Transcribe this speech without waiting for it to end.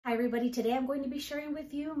everybody, today I'm going to be sharing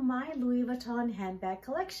with you my Louis Vuitton handbag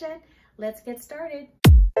collection. Let's get started.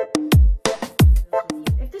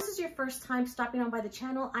 If this is your first time stopping on by the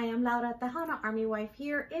channel, I am Laura Tejana, Army wife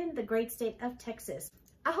here in the great state of Texas.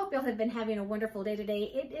 I hope y'all have been having a wonderful day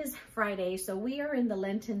today. It is Friday, so we are in the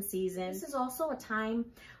Lenten season. This is also a time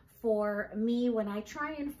for me when I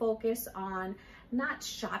try and focus on not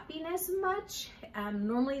shopping as much.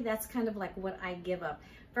 Normally that's kind of like what I give up.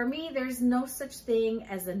 For me, there's no such thing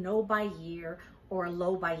as a no buy year or a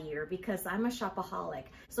low buy year because I'm a shopaholic.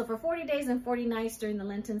 So for 40 days and 40 nights during the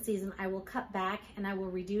Lenten season, I will cut back and I will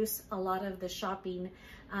reduce a lot of the shopping,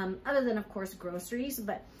 other than of course groceries,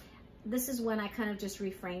 but this is when I kind of just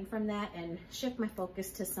refrain from that and shift my focus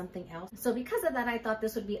to something else. So because of that, I thought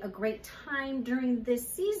this would be a great time during this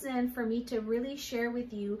season for me to really share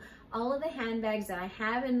with you all of the handbags that I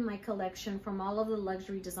have in my collection from all of the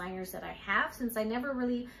luxury designers that I have, since I never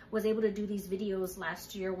really was able to do these videos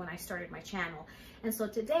last year when I started my channel. And so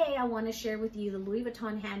today I want to share with you the Louis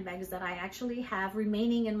Vuitton handbags that I actually have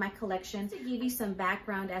remaining in my collection to give you some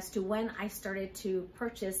background as to when I started to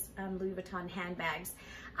purchase Louis Vuitton handbags.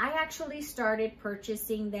 I actually started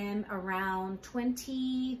purchasing them around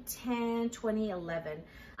 2010, 2011.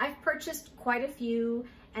 I've purchased quite a few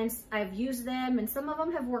and I've used them, and some of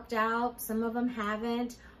them have worked out, some of them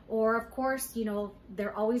haven't, or of course, you know,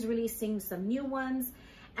 they're always releasing some new ones,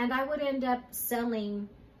 and I would end up selling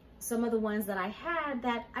some of the ones that I had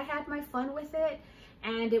my fun with it,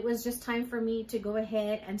 and it was just time for me to go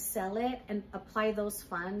ahead and sell it and apply those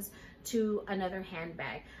funds to another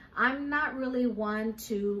handbag. I'm not really one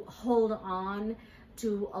to hold on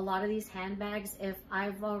to a lot of these handbags if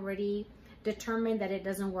I've already determined that it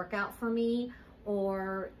doesn't work out for me,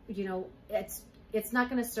 or you know, it's not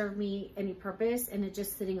going to serve me any purpose and it's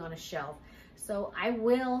just sitting on a shelf. So I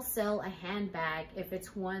will sell a handbag if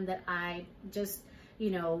it's one that I just, you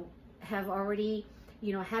know, have already,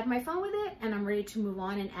 you know, had my fun with it and I'm ready to move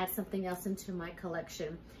on and add something else into my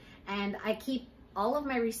collection. And I keep all of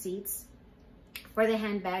my receipts for the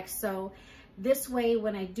handbags, so this way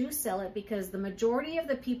when I do sell it, because the majority of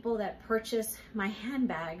the people that purchase my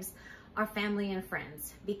handbags are family and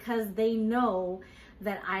friends, because they know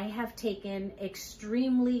that I have taken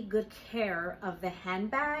extremely good care of the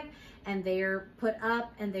handbag and they are put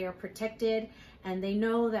up and they are protected, and they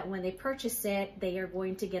know that when they purchase it, they are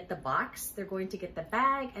going to get the box, they're going to get the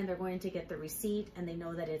bag, and they're going to get the receipt, and they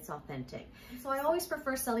know that it's authentic. So I always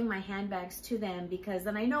prefer selling my handbags to them because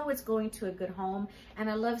then I know it's going to a good home, and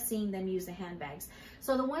I love seeing them use the handbags.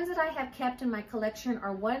 So the ones that I have kept in my collection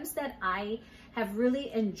are ones that I have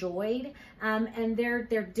really enjoyed, and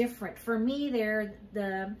they're different. For me, they're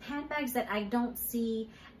the handbags that I don't see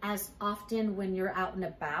as often when you're out and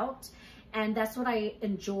about. And that's what I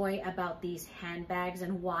enjoy about these handbags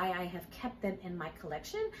and why I have kept them in my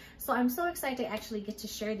collection. So I'm so excited to actually get to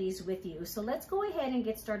share these with you. So let's go ahead and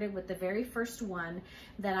get started with the very first one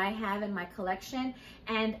that I have in my collection.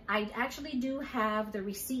 And I actually do have the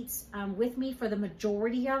receipts with me for the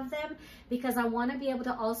majority of them, because I want to be able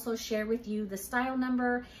to also share with you the style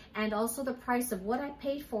number and also the price of what I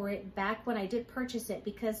paid for it back when I did purchase it,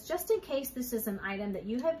 because just in case this is an item that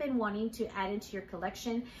you have been wanting to add into your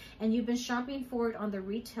collection and you've been shopping for it on the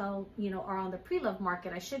retail, you know, or on the pre-love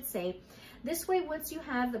market, I should say. This way, once you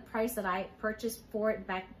have the price that I purchased for it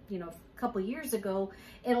back, you know, a couple years ago,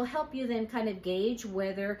 it'll help you then kind of gauge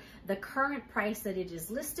whether the current price that it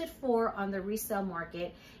is listed for on the resale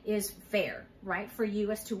market is fair, right, for you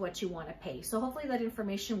as to what you want to pay. So hopefully that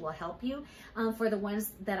information will help you for the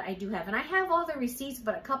ones that I do have. And I have all the receipts,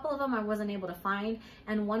 but a couple of them I wasn't able to find,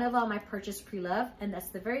 and one of them I purchased pre-love, and that's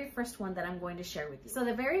the very first one that I'm going to share with you. So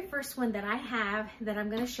the very first one that I have that I'm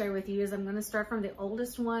going to share with you is, I'm going to start from the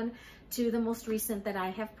oldest one to the most recent that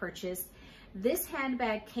I have purchased. This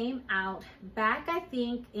handbag came out back, I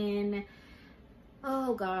think, in,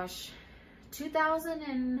 oh gosh,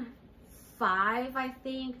 2005, I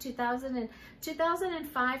think.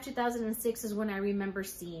 2005, 2006 is when I remember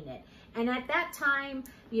seeing it. And at that time,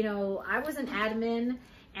 you know, I was an admin,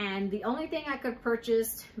 and the only thing I could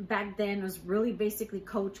purchase back then was really basically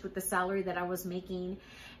Coach with the salary that I was making.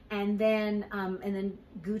 And then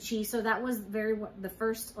Gucci. So that was the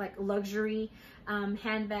first like luxury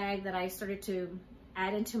handbag that I started to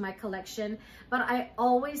add into my collection. But I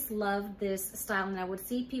always loved this style, and I would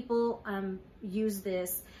see people use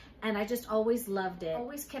this, and I just always loved it.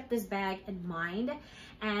 Always kept this bag in mind.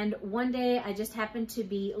 And one day I just happened to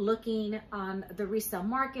be looking on the resale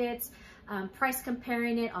markets, price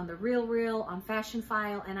comparing it on the RealReal, on Fashion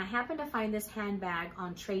File, and I happened to find this handbag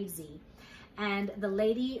on TradeZ. And the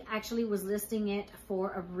lady actually was listing it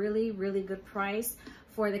for a really, really good price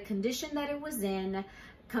for the condition that it was in,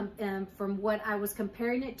 from what I was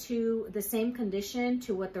comparing it to the same condition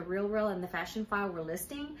to what the Real and the Fashion File were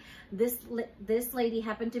listing, this lady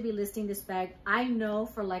happened to be listing this bag, I know,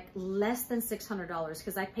 for like less than $600,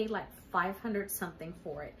 because I paid like 500 something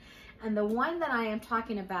for it. And the one that I am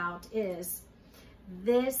talking about is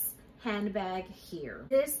this handbag here.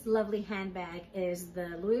 This lovely handbag is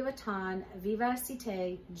the Louis Vuitton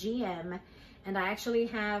VSA GM, and I actually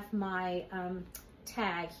have my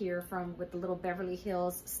tag here with the little Beverly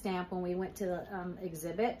Hills stamp when we went to the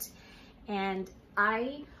exhibit. And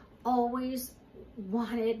I always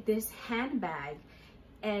wanted this handbag,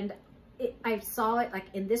 and I saw it like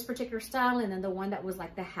in this particular style, and then the one that was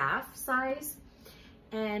like the half size.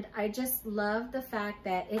 And I just love the fact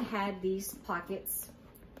that it had these pockets,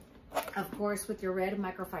 of course, with your red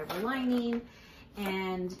microfiber lining,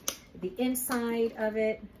 and the inside of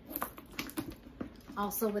it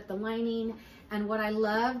also with the lining. And what I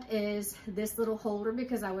loved is this little holder,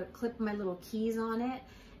 because I would clip my little keys on it,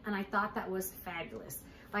 and I thought that was fabulous.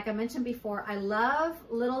 Like I mentioned before, I love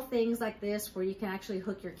little things like this where you can actually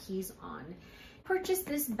hook your keys on. Purchased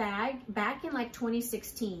this bag back in like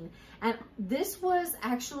 2016, and this was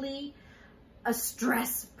actually a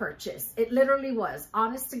stress purchase. It literally was.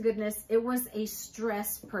 Honest to goodness, it was a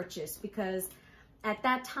stress purchase, because at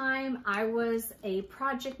that time I was a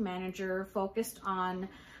project manager focused on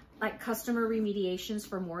like customer remediations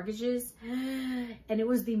for mortgages, and it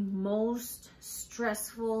was the most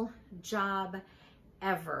stressful job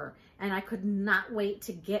ever, and I could not wait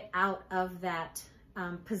to get out of that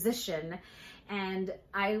position. And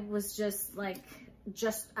I was just like,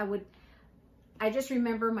 I just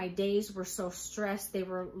remember my days were so stressed. They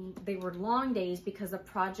were long days because the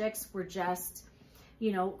projects were just,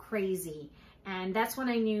 you know, crazy. And that's when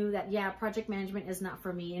I knew that, yeah, project management is not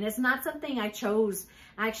for me. And it's not something I chose,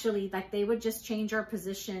 actually. Like, they would just change our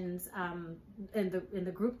positions in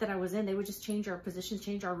the group that I was in. They would just change our positions,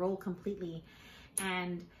 change our role completely.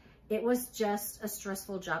 And it was just a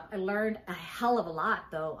stressful job. I learned a hell of a lot,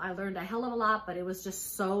 though. I learned a hell of a lot, but it was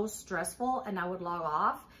just so stressful, and I would log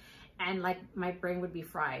off and like my brain would be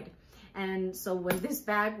fried. And so when this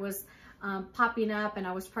bag was popping up and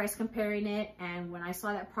I was price comparing it, and when I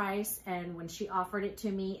saw that price and when she offered it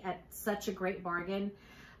to me at such a great bargain,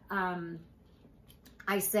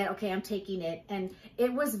 I said, okay, I'm taking it. And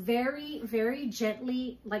it was very, very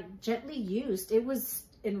gently used. It was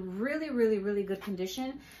in really, really, really good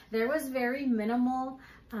condition. There was very minimal,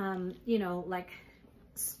 you know, like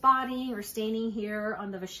spotting or staining here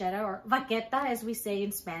on the vachetta, or vaqueta as we say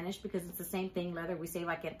in Spanish, because it's the same thing, leather, we say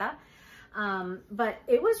vaqueta. But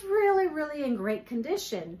it was really, really in great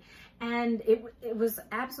condition, and it was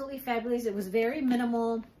absolutely fabulous. It was very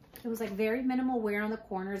minimal. It was like very minimal wear on the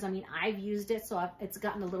corners. I mean, I've used it, so it's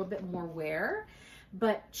gotten a little bit more wear,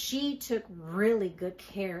 but she took really good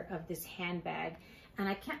care of this handbag. And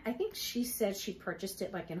I think she said she purchased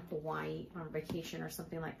it like in Hawaii on vacation or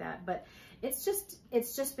something like that. But it's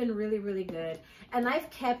just been really, really good. And I've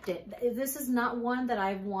kept it. This is not one that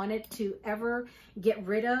I've wanted to ever get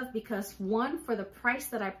rid of, because one, for the price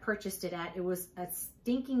that I purchased it at, it was a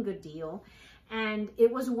stinking good deal. And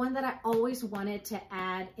it was one that I always wanted to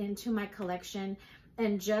add into my collection.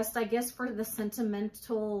 And just, I guess, for the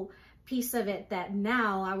sentimental piece of it, that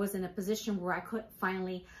now I was in a position where I could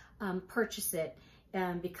finally purchase it.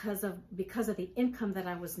 Because of the income that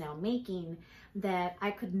I was now making, that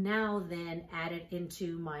I could now then add it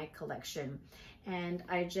into my collection. And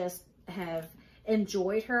I just have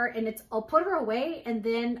enjoyed her, and I'll put her away, and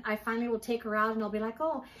then I finally will take her out and I'll be like,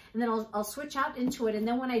 oh, and then I'll switch out into it. And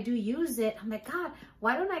then when I do use it, I'm like, God,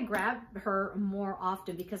 why don't I grab her more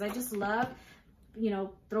often? Because I just love, you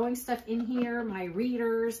know, throwing stuff in here, my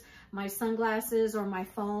readers, my sunglasses, or my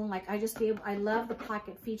phone. Like, I love the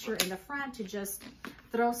pocket feature in the front to just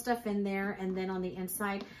throw stuff in there. And then on the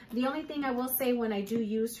inside, the only thing I will say when I do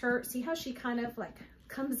use her, see how she kind of like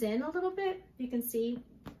comes in a little bit? You can see.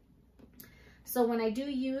 So when I do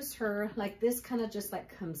use her, like this kind of just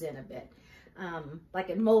like comes in a bit. Like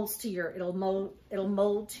it molds to it'll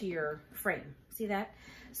mold to your frame. See that?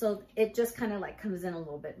 So it just kind of like comes in a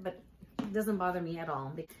little bit, but it doesn't bother me at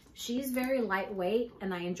all. She's very lightweight,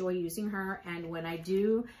 and I enjoy using her. And when I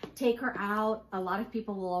do take her out, a lot of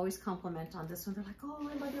people will always compliment on this one. They're like, oh,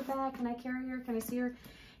 I love your bag. Can I carry her? Can I see her?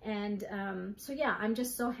 And so yeah, I'm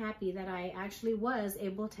just so happy that I actually was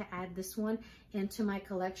able to add this one into my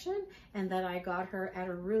collection, and that I got her at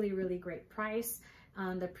a really, really great price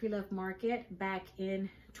on the pre-loved market back in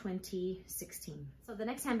 2016. So the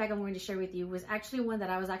next handbag I'm going to share with you was actually one that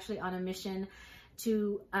I was actually on a mission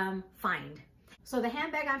to find. So the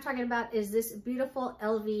handbag I'm talking about is this beautiful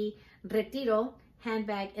LV Retiro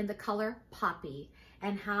handbag in the color Poppy.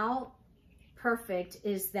 And how perfect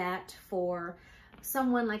is that for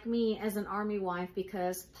someone like me as an Army wife,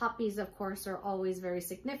 because poppies of course are always very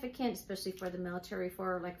significant, especially for the military,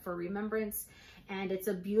 for remembrance. And it's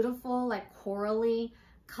a beautiful like corally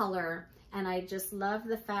color, and I just love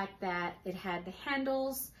the fact that it had the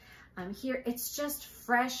handles here. It's just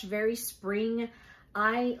fresh, very spring.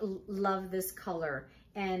 I love this color.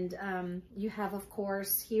 And you have of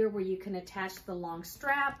course here where you can attach the long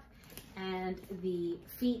strap and the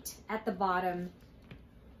feet at the bottom,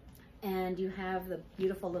 and you have the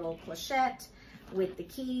beautiful little clochette with the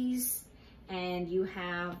keys, and you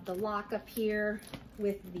have the lock up here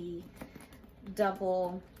with the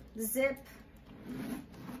double zip.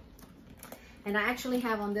 And I actually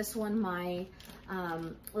have on this one my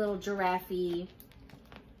little giraffe-y,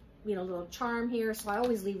 you know, little charm here. So I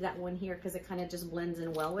always leave that one here because it kind of just blends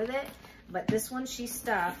in well with it. But this one she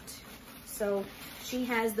stuffed. So she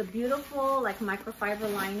has the beautiful like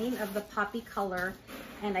microfiber lining of the poppy color.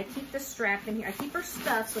 And I keep the strap in here. I keep her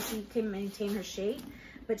stuffed so she can maintain her shape.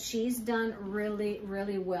 But she's done really,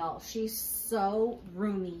 really well. She's so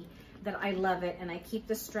roomy that I love it. And I keep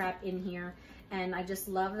the strap in here. And I just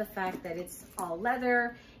love the fact that it's all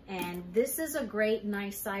leather. And this is a great,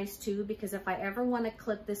 nice size too, because if I ever want to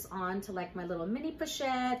clip this on to like my little mini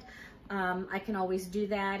pochette, I can always do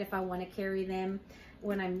that if I want to carry them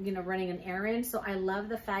when I'm, you know, running an errand. So I love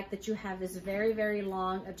the fact that you have this very, very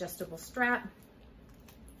long adjustable strap.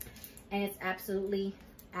 And it's absolutely,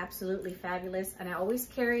 absolutely fabulous. And I always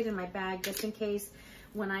carry it in my bag just in case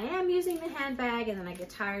when I am using the handbag and then I get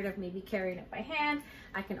tired of maybe carrying it by hand,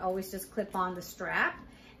 I can always just clip on the strap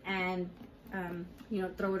and, you know,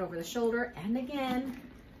 throw it over the shoulder. And again,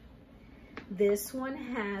 this one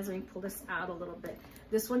has, let me pull this out a little bit.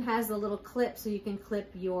 This one has a little clip so you can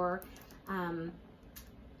clip your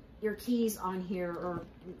keys on here, or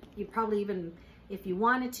you probably even, if you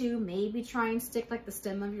wanted to, maybe try and stick like the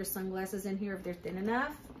stem of your sunglasses in here if they're thin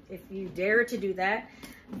enough, if you dare to do that.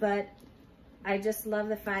 But I just love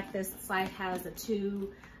the fact this side has the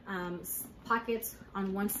two pockets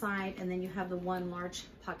on one side, and then you have the one large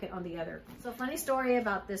pocket on the other. So funny story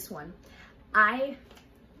about this one.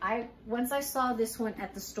 Once I saw this one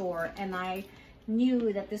at the store, and I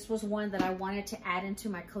knew that this was one that I wanted to add into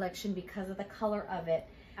my collection because of the color of it.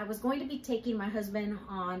 I was going to be taking my husband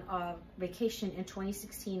on a vacation in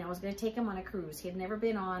 2016. I was going to take him on a cruise. He had never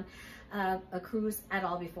been on a cruise at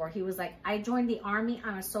all before. He was like, I joined the Army.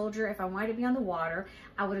 I'm a soldier. If I wanted to be on the water,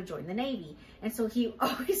 I would have joined the Navy. And so he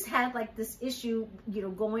always had like this issue, you know,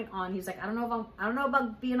 going on. He was like, I don't know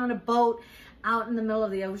about being on a boat out in the middle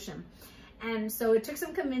of the ocean. And so it took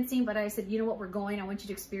some convincing, but I said, you know what, we're going. I want you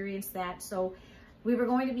to experience that. So we were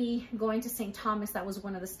going to be going to St. Thomas. That was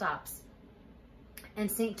one of the stops. And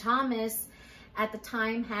St. Thomas at the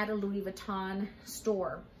time had a Louis Vuitton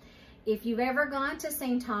store. If you've ever gone to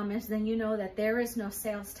St. Thomas, then you know that there is no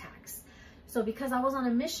sales tax. So because I was on a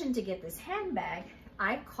mission to get this handbag,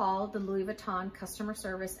 I called the Louis Vuitton customer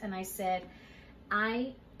service and I said,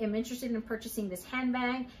 I am interested in purchasing this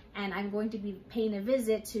handbag and I'm going to be paying a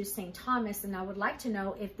visit to St. Thomas, and I would like to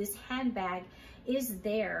know if this handbag is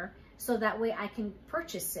there so that way I can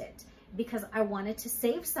purchase it, because I wanted to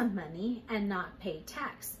save some money and not pay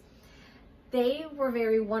tax. They were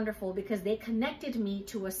very wonderful because they connected me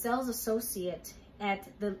to a sales associate at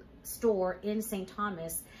the store in St.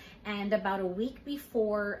 Thomas. And about a week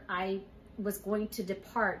before I was going to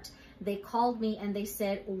depart, they called me and they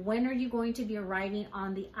said, when are you going to be arriving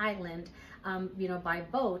on the island, you know, by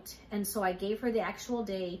boat? And so I gave her the actual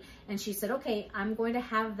day, and she said, okay, I'm going to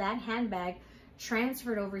have that handbag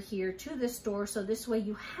transferred over here to the store, so this way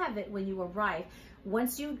you have it when you arrive.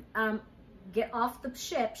 Once you get off the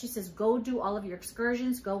ship, she says, go do all of your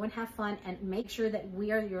excursions, go and have fun, and make sure that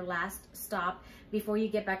we are your last stop before you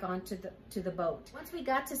get back onto the boat. Once we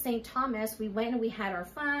got to St. Thomas, we went and we had our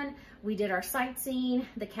fun. We did our sightseeing.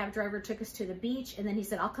 The cab driver took us to the beach, and then he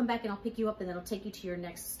said, I'll come back and I'll pick you up and then I'll take you to your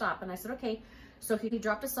next stop. And I said, okay. So he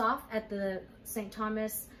dropped us off at the St.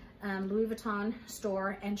 Thomas Louis Vuitton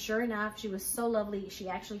store, and sure enough, she was so lovely. She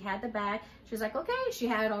actually had the bag. She was like, okay, she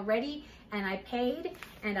had it already, and I paid,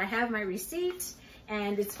 and I have my receipt.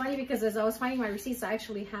 And it's funny because as I was finding my receipts, I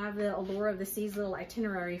actually have the Allure of the Seas little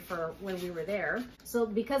itinerary for when we were there. So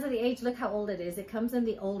because of the age, look how old it is. It comes in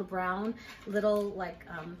the old brown little like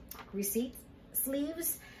receipt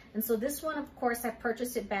sleeves. And so this one, of course, I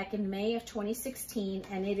purchased it back in May of 2016,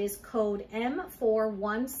 and it is code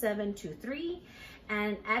M41723.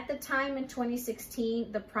 And at the time in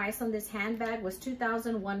 2016, the price on this handbag was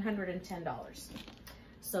 $2,110.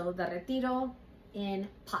 So the Retiro in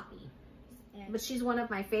Poppy. But she's one of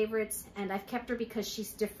my favorites, and I've kept her because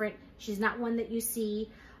she's different. She's not one that you see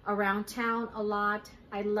around town a lot.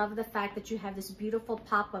 I love the fact that you have this beautiful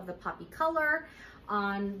pop of the poppy color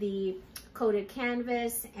on the coated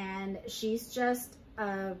canvas, and she's just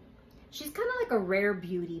she's kind of like a rare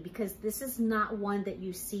beauty, because this is not one that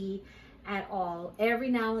you see at all. Every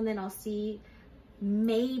now and then I'll see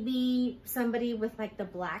maybe somebody with like the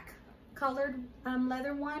black colored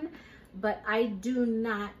leather one, but I do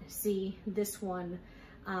not see this one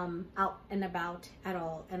out and about at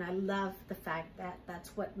all. And I love the fact that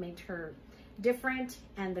that's what made her different,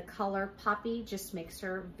 and the color poppy just makes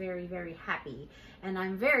her very, very happy. And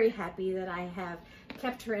I'm very happy that I have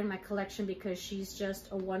kept her in my collection, because she's just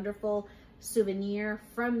a wonderful souvenir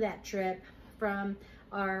from that trip, from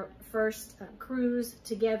our first cruise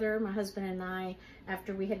together, my husband and I,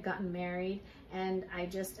 after we had gotten married. And I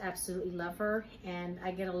just absolutely love her, and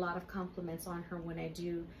I get a lot of compliments on her when I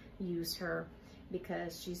do use her,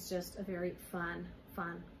 because she's just a very fun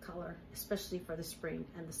color, especially for the spring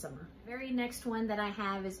and the summer. Very next one that I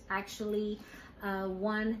have is actually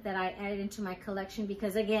one that I added into my collection,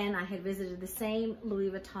 because again, I had visited the same Louis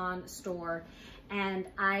Vuitton store, and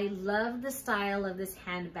I love the style of this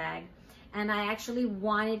handbag. And I actually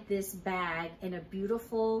wanted this bag in a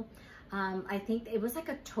beautiful, I think it was like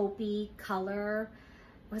a taupey color.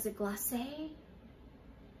 Was it glacé?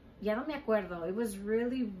 Ya no me acuerdo. It was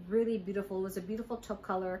really, really beautiful. It was a beautiful taupe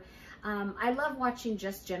color. I love watching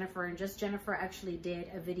Just Jennifer, and Just Jennifer actually did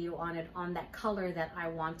a video on it, on that color that I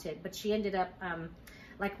wanted, but she ended up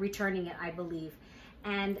like returning it, I believe.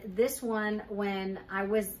 And this one, when I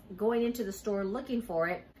was going into the store looking for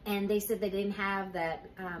it, and they said they didn't have that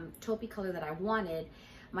taupey color that I wanted,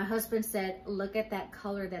 my husband said, look at that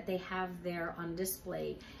color that they have there on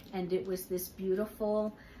display. And it was this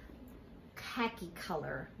beautiful khaki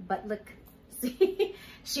color. But look, see,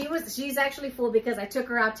 she's actually full, because I took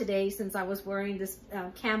her out today since I was wearing this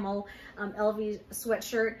camo LV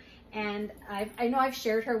sweatshirt. And I know I've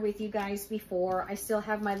shared her with you guys before. I still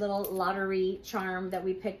have my little lottery charm that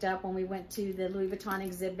we picked up when we went to the Louis Vuitton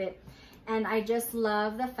exhibit. And I just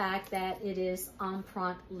love the fact that it is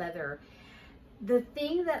empreinte leather. The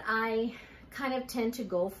thing that I kind of tend to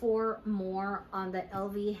go for more on the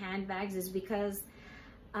LV handbags is because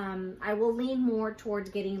I will lean more towards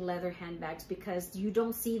getting leather handbags, because you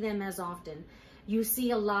don't see them as often. You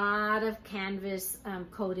see a lot of canvas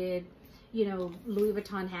coated, you know, Louis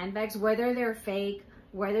Vuitton handbags, whether they're fake,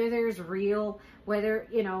 whether there's real, whether,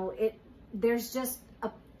 you know, there's just a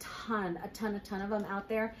ton of them out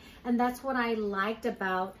there. And that's what I liked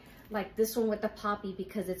about like this one with the poppy,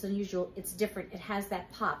 because it's unusual, it's different, it has that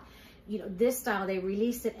pop. You know, this style, they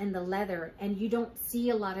released it in the leather, and you don't see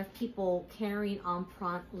a lot of people carrying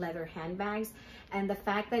empreinte leather handbags. And the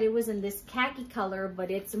fact that it was in this khaki color, but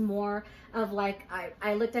it's more of like,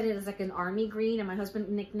 I looked at it as like an army green, and my husband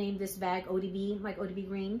nicknamed this bag ODB, like ODB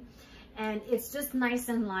green. And it's just nice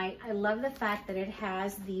and light. I love the fact that it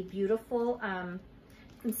has the beautiful, you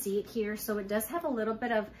can see it here. So it does have a little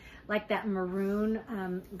bit of like that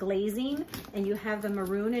maroon glazing, and you have the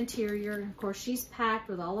maroon interior. Of course, she's packed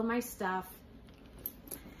with all of my stuff,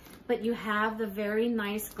 but you have the very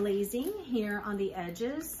nice glazing here on the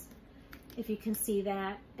edges, if you can see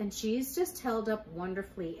that. And she's just held up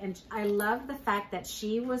wonderfully. And I love the fact that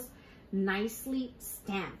she was nicely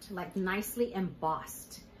stamped, like nicely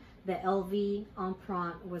embossed. The LV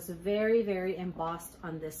empreinte was very, very embossed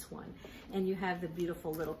on this one. And you have the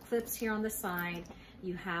beautiful little clips here on the side.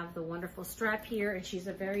 You have the wonderful strap here, and she's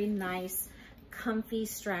a very nice, comfy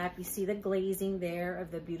strap. You see the glazing there of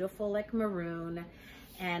the beautiful like maroon.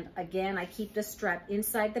 And again, I keep the strap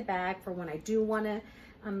inside the bag for when I do want to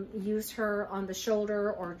use her on the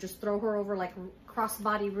shoulder, or just throw her over like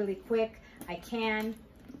crossbody really quick. I can.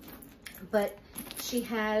 But she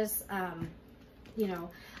has, you know,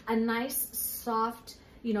 a nice, soft,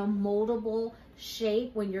 you know, moldable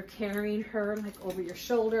shape when you're carrying her like over your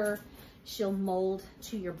shoulder. She'll mold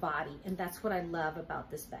to your body, and that's what I love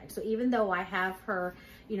about this bag. So even though I have her,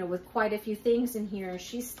 you know, with quite a few things in here,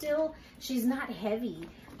 she's not heavy,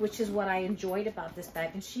 which is what I enjoyed about this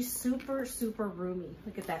bag. And she's super, super roomy.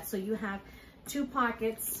 Look at that. So you have 2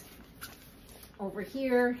 pockets over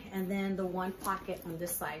here, and then the 1 pocket on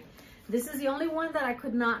this side. This is the only one that I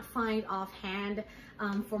could not find offhand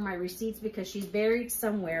for my receipts, because she's buried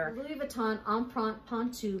somewhere. Louis Vuitton Empreinte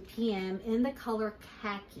Pontoon PM in the color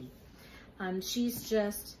khaki. She's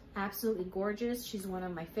just absolutely gorgeous. She's one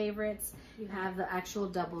of my favorites. You have the actual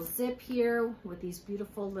double zip here with these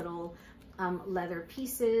beautiful little leather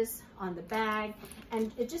pieces on the bag.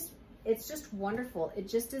 And it's just wonderful. It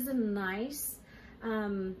just is a nice,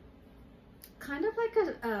 kind of like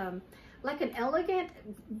like an elegant,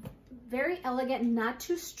 very elegant, not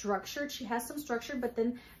too structured. She has some structure, but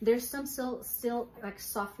then there's some still like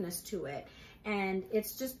softness to it. And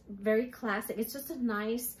it's just very classic. It's just a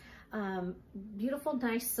nice, beautiful,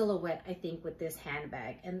 nice silhouette, I think, with this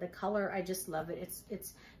handbag. And the color, I just love it.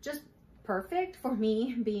 It's just perfect for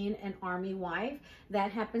me, being an Army wife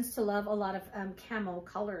that happens to love a lot of camo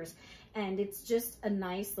colors. And it's just a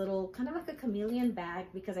nice little, kind of like a chameleon bag,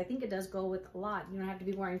 because I think it does go with a lot. You don't have to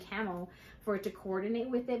be wearing camo for it to coordinate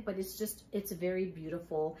with it, but it's very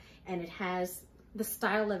beautiful. And it has, the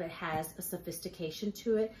style of it has a sophistication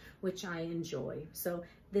to it, which I enjoy. So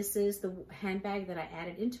this is the handbag that I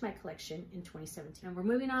added into my collection in 2017. And we're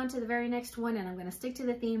moving on to the very next one, and I'm going to stick to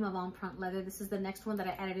the theme of empreinte leather. This is the next one that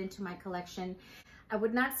I added into my collection. I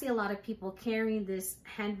would not see a lot of people carrying this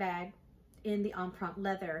handbag in the empreinte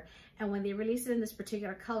leather, and when they released it in this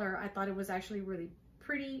particular color, I thought it was actually really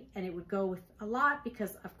pretty, and it would go with a lot,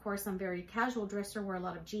 because of course I'm very casual dresser, wear a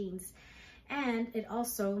lot of jeans, and it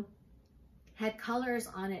also had colors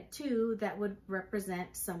on it too that would represent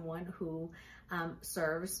someone who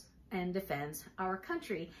serves and defends our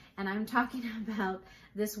country. And I'm talking about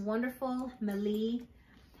this wonderful Meira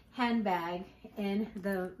handbag in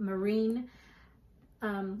the marine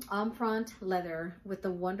empreinte leather with the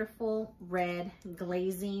wonderful red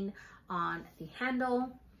glazing on the handle.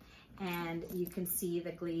 And you can see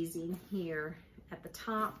the glazing here at the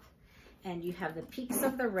top, and you have the peaks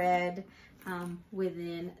of the red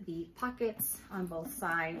within the pockets on both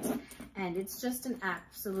sides. And it's just an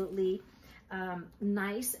absolutely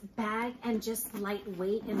nice bag and just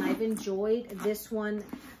lightweight. And I've enjoyed this one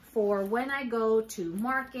for when I go to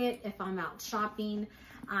market. If I'm out shopping,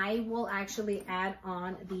 I will actually add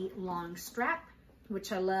on the long strap,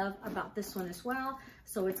 which I love about this one as well.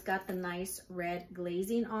 So it's got the nice red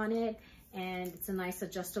glazing on it, and it's a nice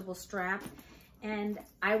adjustable strap. And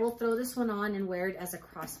I will throw this one on and wear it as a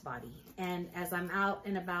crossbody. And as I'm out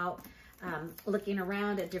and about looking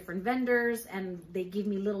around at different vendors and they give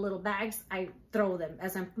me little bags, I throw them.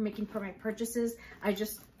 As I'm making my purchases, I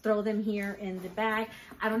just throw them here in the bag.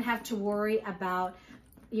 I don't have to worry about,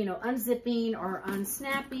 you know, unzipping or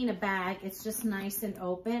unsnapping a bag. It's just nice and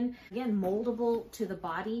open. Again, moldable to the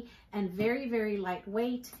body and very, very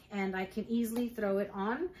lightweight. And I can easily throw it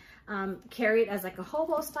on, carry it as like a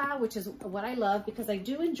hobo style, which is what I love, because I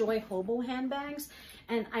do enjoy hobo handbags.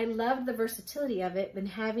 And I love the versatility of it, and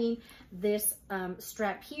having this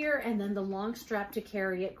strap here and then the long strap to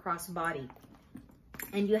carry it crossbody.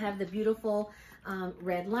 And you have the beautiful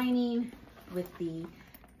red lining with the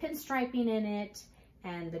pinstriping in it,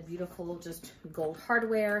 and the beautiful just gold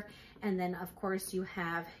hardware. And then of course you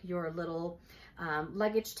have your little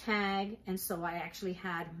luggage tag. And so I actually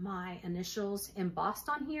had my initials embossed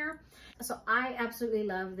on here. So I absolutely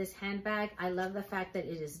love this handbag. I love the fact that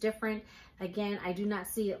it is different. Again, I do not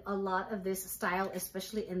see a lot of this style,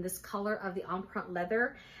 especially in this color of the empreinte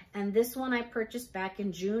leather. And this one I purchased back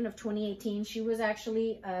in June of 2018. She was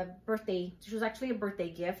actually a birthday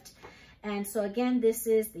gift. And so again, this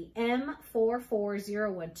is the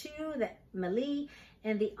M44012, the Meira,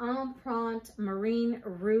 and the empreinte marine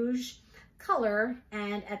rouge color.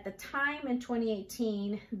 And at the time in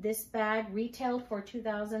 2018, this bag retailed for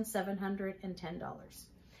 $2,710.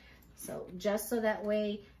 So just so that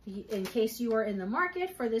way, in case you are in the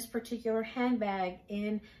market for this particular handbag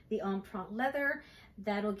in the empreinte leather,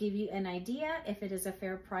 that'll give you an idea if it is a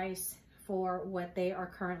fair price for what they are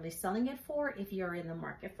currently selling it for, if you're in the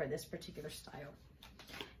market for this particular style.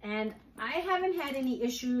 And I haven't had any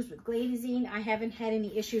issues with glazing. I haven't had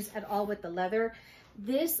any issues at all with the leather.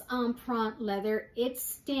 This empreinte leather, it's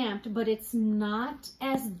stamped, but it's not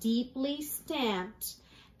as deeply stamped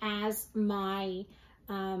as my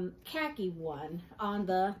khaki one on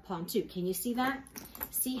the pontoon. Can you see that?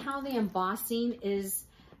 See how the embossing is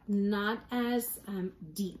not as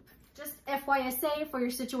deep. Just FYSA for your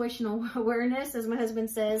situational awareness, as my husband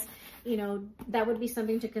says, you know, that would be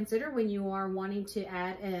something to consider when you are wanting to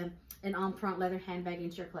add an empreinte leather handbag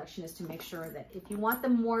into your collection, is to make sure that if you want the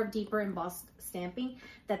more deeper embossed stamping,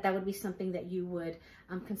 that would be something that you would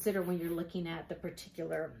consider when you're looking at the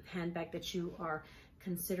particular handbag that you are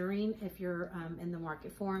considering, if you're in the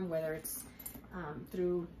market for them, whether it's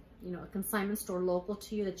through, you know, a consignment store local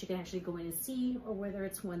to you that you can actually go in and see, or whether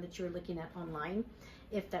it's one that you're looking at online,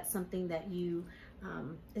 if that's something that you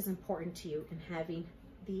is important to you, in having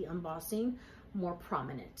the embossing more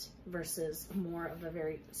prominent versus more of a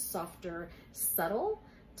very softer, subtle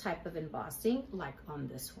type of embossing like on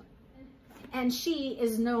this one. And she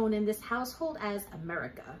is known in this household as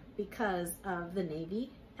America because of the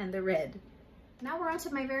navy and the red. Now we're on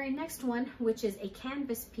to my very next one, which is a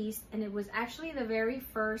canvas piece, and it was actually the very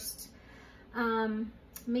first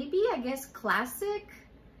maybe I guess classic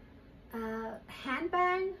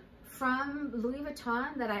handbag from Louis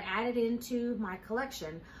Vuitton that I added into my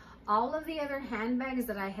collection. All of the other handbags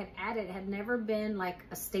that I had added had never been like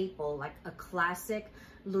a staple, like a classic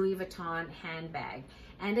Louis Vuitton handbag.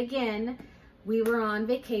 And again, we were on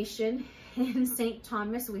vacation in St.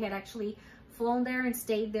 Thomas. We had actually flown there and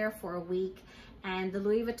stayed there for a week, and the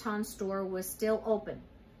Louis Vuitton store was still open.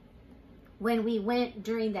 When we went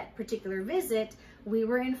during that particular visit, we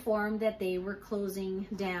were informed that they were closing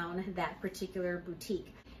down that particular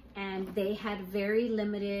boutique, and they had very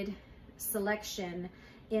limited selection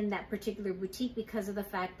in that particular boutique because of the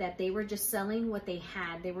fact that they were just selling what they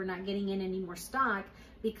had. They were not getting in any more stock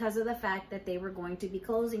because of the fact that they were going to be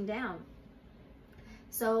closing down.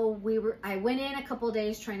 So I went in a couple of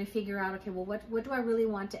days trying to figure out, okay, well, what do I really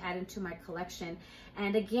want to add into my collection?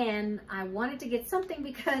 And again, I wanted to get something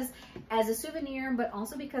because as a souvenir, but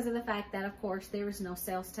also because of the fact that, of course, there was no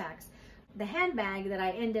sales tax. The handbag that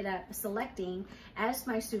I ended up selecting as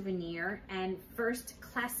my souvenir and first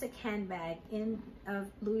classic handbag of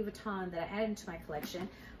Louis Vuitton that I added into my collection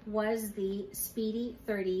was the Speedy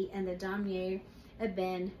 30 and the Damier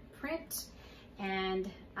Ebene print. And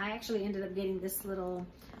I actually ended up getting this little,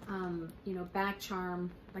 you know, bag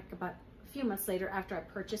charm like about a few months later after I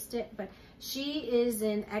purchased it. But she is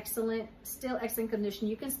in still excellent condition.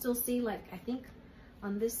 You can still see, like, I think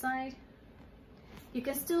on this side, you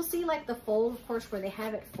can still see like the fold, of course, where they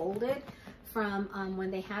have it folded from when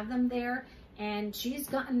they have them there. And she's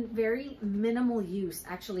gotten very minimal use.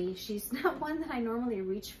 Actually, she's not one that I normally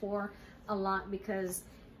reach for a lot because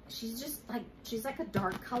she's like a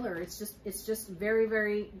dark color. It's just very,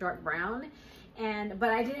 very dark brown.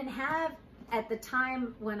 But I didn't have, at the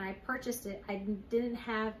time when I purchased it, I didn't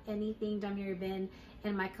have anything Damier Ebene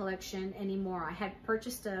in my collection anymore. I had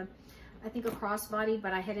purchased I think a crossbody,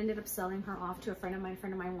 but I had ended up selling her off to a friend of mine. A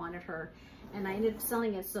friend of mine wanted her, and I ended up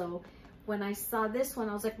selling it. So when I saw this one,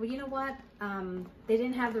 I was like, well, you know what? They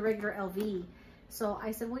didn't have the regular LV. So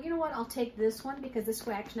I said, well, you know what? I'll take this one because this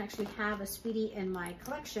way I can actually have a Speedy in my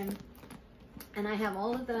collection. And I have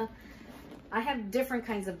I have different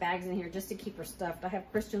kinds of bags in here just to keep her stuffed. I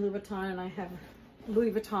have Christian Louboutin and I have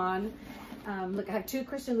Louis Vuitton. Look, I have two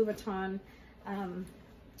Christian Louboutin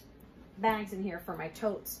bags in here for my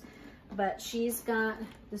totes. But she's got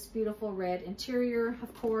this beautiful red interior,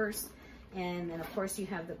 of course. And then, of course, you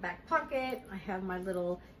have the back pocket. I have my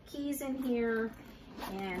little keys in here.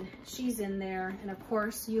 And she's in there. And, of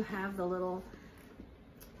course, you have the little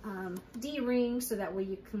D-ring so that way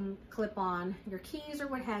you can clip on your keys or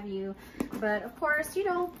what have you. But, of course, you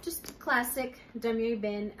know, just classic Damier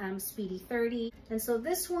Ebene Speedy 30. And so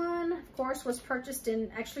this one, of course, was purchased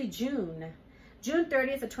in actually June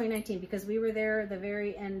 30th of 2019 because we were there the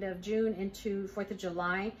very end of June into 4th of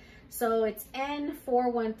July. So it's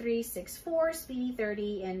N41364 Speedy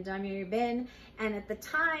 30 and Damier Ebene. And at the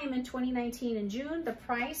time in 2019 in June, the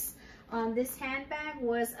price on this handbag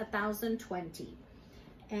was $1,020.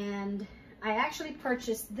 And I actually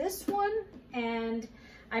purchased this one, and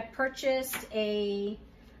I purchased the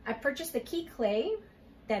key clay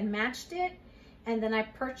that matched it. And then I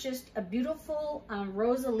purchased a beautiful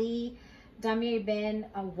Rosalie Damier Ebene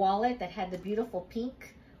wallet that had the beautiful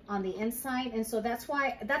pink on the inside. And so that's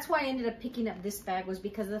why I ended up picking up this bag, was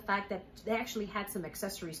because of the fact that they actually had some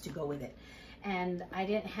accessories to go with it. And I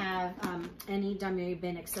didn't have any Damier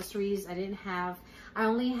Ebene accessories. I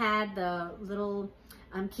only had the little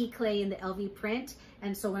key clay in the LV print.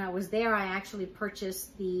 And so when I was there, I actually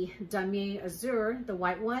purchased the Damier Azur, the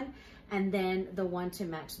white one, and then the one to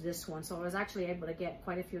match this one. So I was actually able to get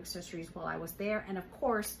quite a few accessories while I was there. And of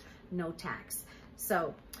course, no tax.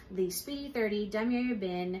 So the Speedy 30 Damier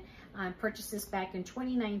Ebene, purchased this back in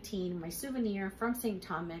 2019, my souvenir from St.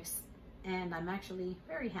 Thomas, and I'm actually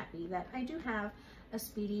very happy that I do have a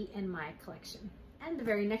Speedy in my collection. And the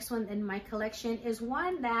very next one in my collection is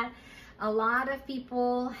one that a lot of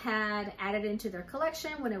people had added into their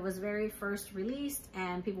collection when it was very first released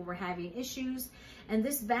and people were having issues. And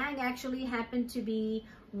this bag actually happened to be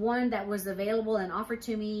one that was available and offered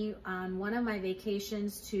to me on one of my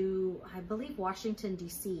vacations to, I believe, Washington,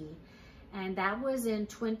 D.C. And that was in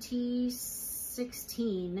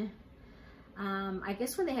 2016, I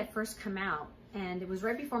guess when they had first come out. And it was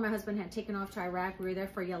right before my husband had taken off to Iraq. We were there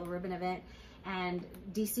for a yellow ribbon event. And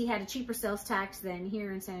DC had a cheaper sales tax than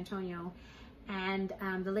here in San Antonio. And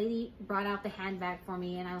the lady brought out the handbag for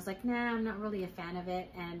me. And I was like, nah, I'm not really a fan of it.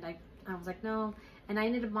 And I was like, no. And I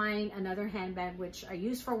ended up buying another handbag, which I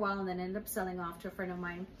used for a while and then ended up selling off to a friend of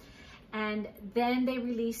mine. And then they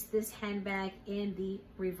released this handbag in the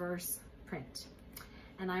reverse print.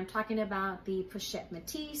 And I'm talking about the Pochette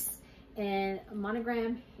Métis in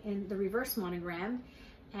monogram, in the reverse monogram.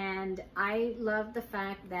 And I love the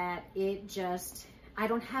fact that it just, I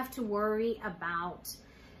don't have to worry about,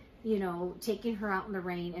 you know, taking her out in the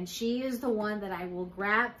rain. And she is the one that I will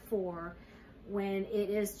grab for when it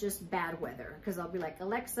is just bad weather, because I'll be like,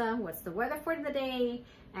 Alexa, what's the weather for the day?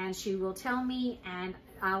 And she will tell me, and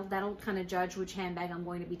that'll kind of judge which handbag I'm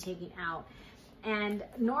going to be taking out. And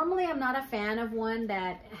normally I'm not a fan of one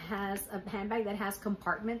that has a handbag that has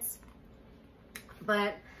compartments,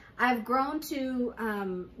 but I've grown to,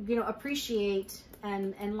 you know, appreciate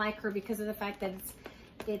and like her because of the fact that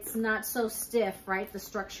it's not so stiff, right? The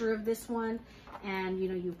structure of this one. And, you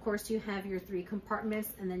know, of course you have your 3 compartments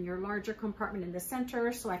and then your larger compartment in the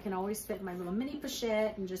center. So I can always fit my little mini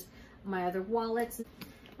pochette and just my other wallets.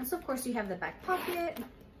 And so of course you have the back pocket.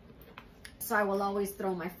 So I will always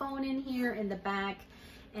throw my phone in here in the back.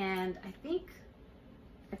 And I think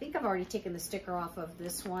I've already taken the sticker off of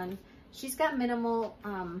this one. She's got minimal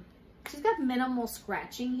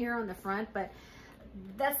scratching here on the front, but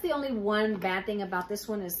that's the only one bad thing about this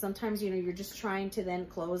one is sometimes, you know, you're just trying to then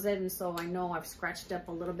close it. And so I know I've scratched up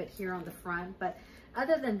a little bit here on the front, but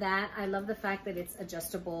other than that, I love the fact that it's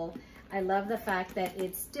adjustable. I love the fact that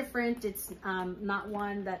it's different. It's not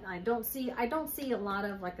one that I don't see a lot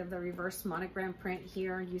of like the reverse monogram print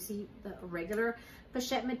here. You see the regular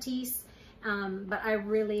pochette Matisse. But I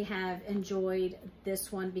really have enjoyed this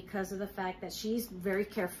one because of the fact that she's very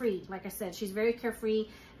carefree. Like I said, she's very carefree,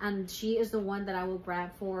 and she is the one that I will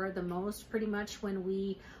grab for the most pretty much when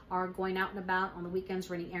we are going out and about on the weekends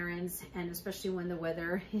running errands, and especially when the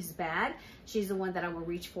weather is bad. She's the one that I will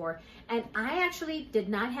reach for. And I actually did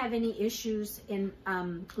not have any issues in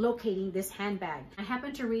locating this handbag. I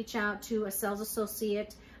happened to reach out to a sales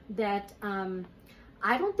associate that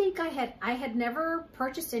I don't think I had never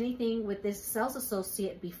purchased anything with this sales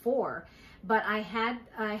associate before, but I had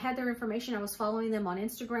their information. I was following them on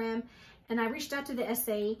Instagram, and I reached out to the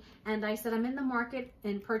SA and I said, I'm in the market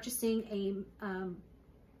in purchasing a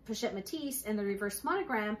pochette Matisse and the reverse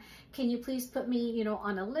monogram. Can you please put me, you know,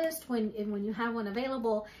 on a list when you have one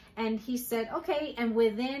available? And he said, okay. And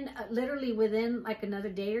literally within like another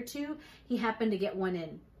day or two, he happened to get one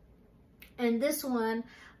in. And this one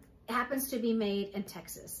happens to be made in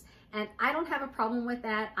Texas, and I don't have a problem with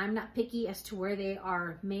that. I'm not picky as to where they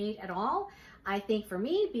are made at all. I think for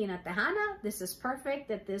me, being a Tejana, this is perfect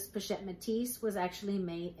that this pochette Matisse was actually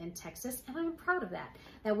made in Texas, and I'm proud of that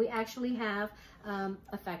we actually have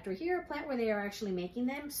a factory here, a plant where they are actually making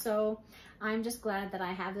them. So I'm just glad that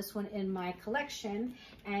I have this one in my collection,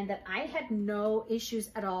 and that I had no issues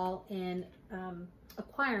at all in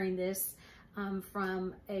acquiring this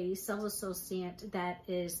from a sales associate that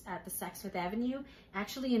is at the Saks Fifth Avenue,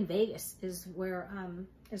 actually in Vegas is where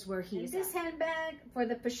he is. This handbag for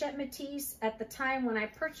the pochette Matisse at the time when I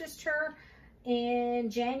purchased her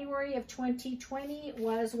in January of 2020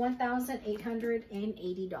 was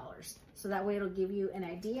 $1,880. So that way it'll give you an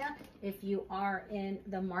idea if you are in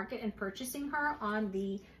the market and purchasing her on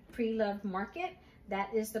the pre-loved market.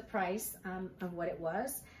 That is the price of what it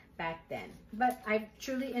was back then. But I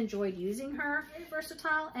truly enjoyed using her. Very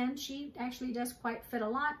versatile, and she actually does quite fit a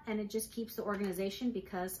lot, and it just keeps the organization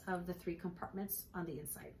because of the 3 compartments on the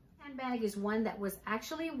inside. Handbag is one that was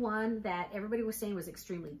actually one that everybody was saying was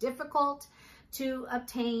extremely difficult to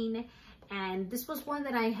obtain, and this was one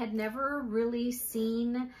that I had never really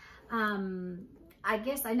seen. I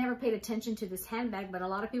guess I never paid attention to this handbag, but a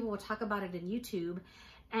lot of people will talk about it in YouTube,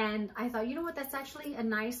 and I thought, you know what, that's actually a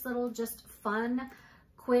nice little just fun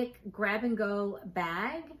quick grab and go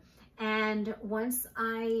bag. And once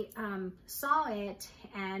I saw it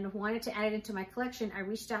and wanted to add it into my collection, I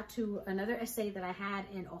reached out to another SA that I had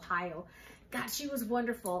in Ohio. God, she was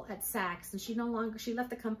wonderful at Saks, and she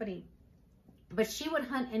left the company, but she would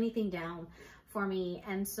hunt anything down for me.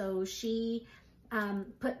 And so she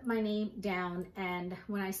put my name down, and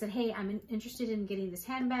when I said, hey, I'm interested in getting this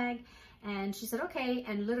handbag, and she said, okay.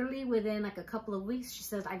 And literally within like a couple of weeks, she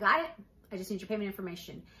says, I got it. I just need your payment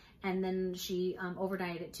information. And then she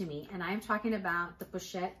overnighted it to me. And I'm talking about the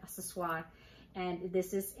pochette accessoire. And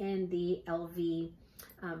this is in the LV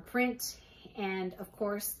print. And of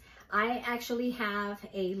course, I actually have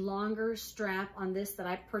a longer strap on this that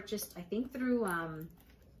I purchased, I think through,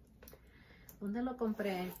 ¿Dónde lo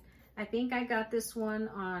compré? I think I got this one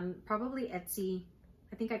on probably Etsy.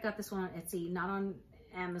 I think I got this one on Etsy, not on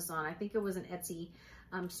Amazon. I think it was an Etsy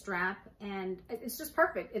strap, and it's just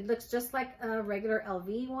perfect. It looks just like a regular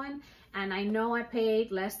LV one, and I know I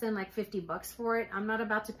paid less than like 50 bucks for it. I'm not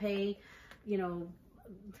about to pay, you know,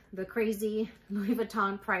 the crazy Louis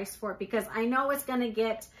Vuitton price for it, because I know it's gonna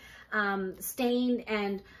get stained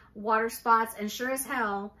and water spots, and sure as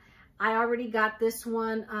hell I already got this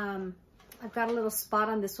one. I've got a little spot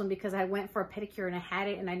on this one because I went for a pedicure and I had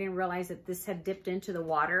it and I didn't realize that this had dipped into the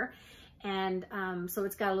water. And so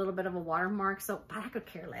it's got a little bit of a watermark. So I could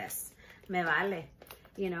care less. Me vale.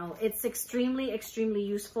 You know, it's extremely, extremely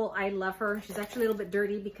useful. I love her. She's actually a little bit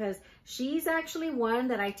dirty because she's actually one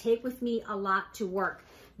that I take with me a lot to work.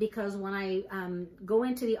 Because when I go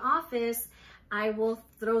into the office, I will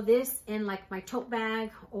throw this in like my tote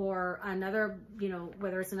bag or another, you know,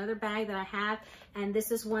 whether it's another bag that I have. And this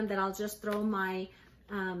is one that I'll just throw my,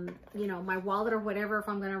 you know, my wallet or whatever if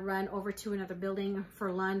I'm going to run over to another building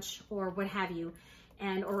for lunch or what have you.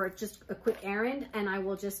 And, or just a quick errand, and I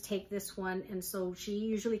will just take this one. And so she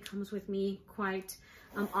usually comes with me quite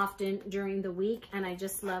often during the week. And I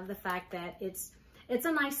just love the fact that it's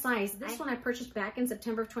a nice size. This one I purchased back in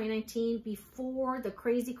September of 2019 before the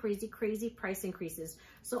crazy price increases.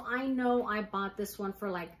 So I know I bought this one for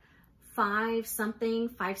like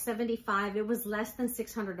 $575. It was less than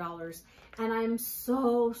 $600. And I'm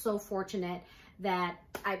so fortunate that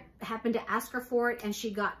I happened to ask her for it, and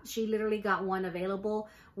she literally got one available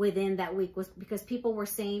within that week, was because people were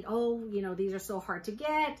saying, oh, you know, these are so hard to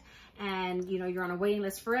get, and you know, you're on a waiting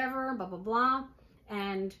list forever, blah, blah, blah.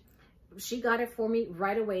 And she got it for me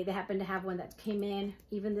right away. They happened to have one that came in.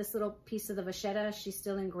 Even this little piece of the vachetta, she's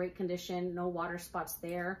still in great condition. No water spots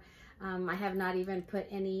there. I have not even put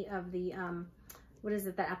any of the, what is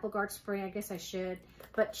it, the Apple Guard spray? I guess I should.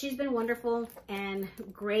 But she's been wonderful and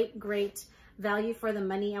great value for the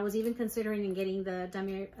money. I was even considering getting the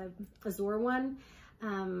Damier Azur one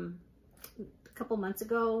a couple months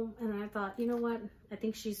ago. And I thought, you know what? I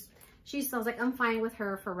think she sounds like I'm fine with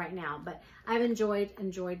her for right now, but I've enjoyed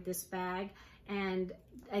this bag. And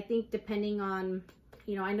I think depending on,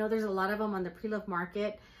 you know, I know there's a lot of them on the pre-loved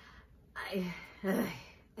market,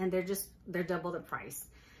 and they're double the price.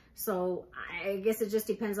 So I guess it just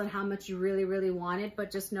depends on how much you really want it.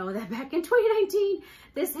 But just know that back in 2019,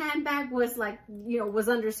 this handbag was like, you know, was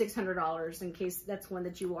under $600, in case that's one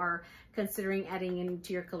that you are considering adding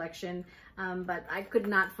into your collection. But I could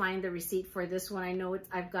not find the receipt for this one. I know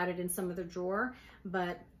I've got it in some other drawer,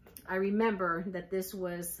 but I remember that this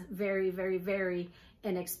was very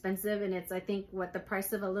inexpensive. And it's, I think, what the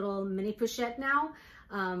price of a little mini pochette now,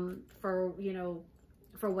 for, you know,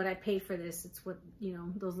 for what I paid for this. It's what, you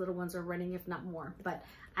know, those little ones are running, if not more. But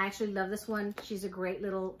I actually love this one. She's a great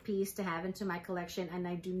little piece to have into my collection, and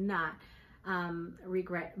I do not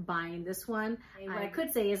regret buying this one. What I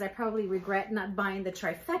could say is I probably regret not buying the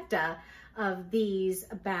trifecta of these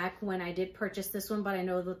back when I did purchase this one, but I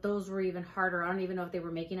know that those were even harder. I don't even know if they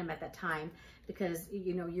were making them at that time, because,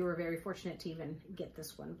 you know, you were very fortunate to even get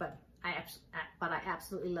this one. But I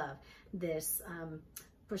absolutely love this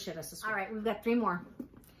pochette accessory. All right, we've got 3 more.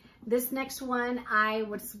 This next one, I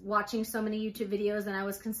was watching so many YouTube videos and I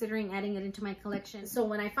was considering adding it into my collection. So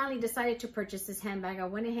when I finally decided to purchase this handbag, I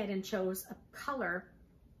went ahead and chose a color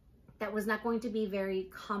that was not going to be very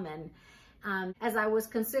common. As I was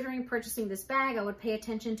considering purchasing this bag, I would pay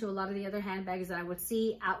attention to a lot of the other handbags that I would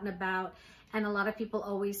see out and about. And a lot of people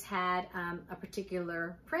always had a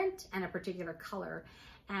particular print and a particular color.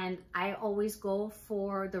 And I always go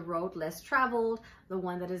for the road less traveled, the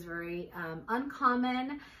one that is very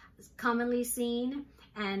uncommon, commonly seen.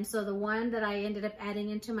 And so the one that I ended up adding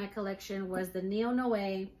into my collection was the Neo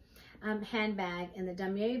Noe handbag in the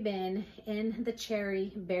Damier bin in the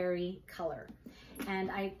cherry berry color. And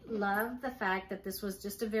I love the fact that this was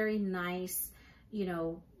just a very nice, you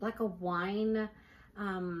know, like a wine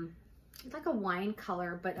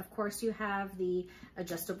color, but of course you have the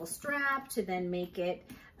adjustable strap to then make it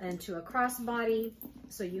into a crossbody.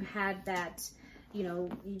 So you had that, you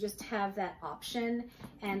know, you just have that option.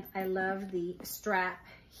 And I love the strap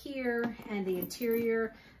here and the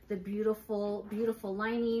interior, the beautiful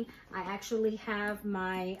lining. I actually have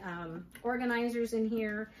my organizers in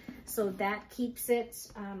here, so that keeps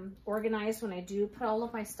it organized when I do put all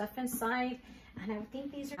of my stuff inside. And I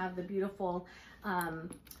think these have the beautiful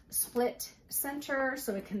split center,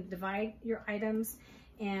 so it can divide your items.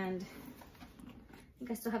 And I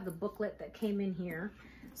think I still have the booklet that came in here,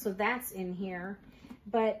 so that's in here.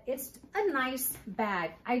 But it's a nice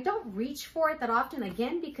bag. I don't reach for it that often,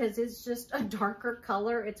 again, because it's just a darker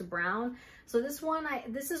color. It's brown. So this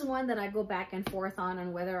is one that I go back and forth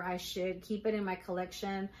on whether I should keep it in my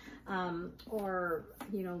collection or,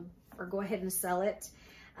 you know, or go ahead and sell it.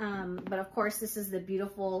 But of course, this is the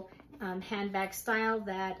beautiful handbag style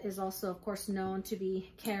that is also, of course, known to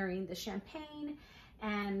be carrying the champagne.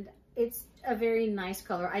 And it's a very nice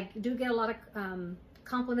color. I do get a lot of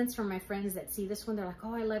compliments from my friends that see this one. They're like,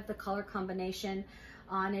 oh, I love the color combination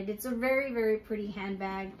on it. It's a very pretty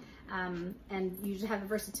handbag. and you just have the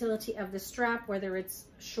versatility of the strap, whether it's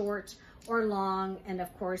short or long. And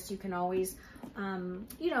of course you can always,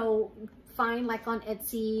 you know, find like on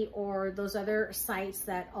Etsy or those other sites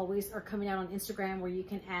that always are coming out on Instagram where you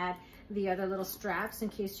can add the other little straps in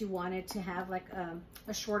case you wanted to have like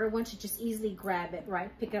a shorter one to just easily grab it,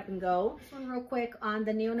 right? Pick it up and go. This one real quick on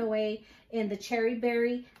the Neo Noe in the Cherry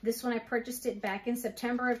Berry. This one I purchased it back in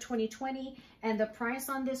September of 2020, and the price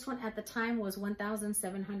on this one at the time was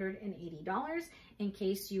 $1,780. In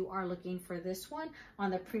case you are looking for this one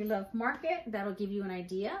on the pre-loved market, that'll give you an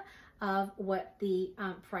idea of what the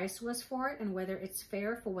price was for it and whether it's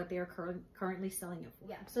fair for what they are currently selling it for.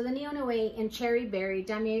 Yeah, so the Neo Noe in Cherry Berry,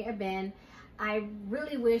 Damier Ebene, I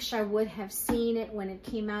really wish I would have seen it when it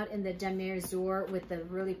came out in the Damier Azur with the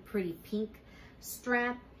really pretty pink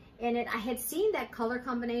strap in it. I had seen that color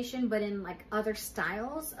combination, but in like other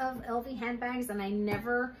styles of LV handbags, and I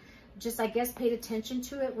never just, I guess, paid attention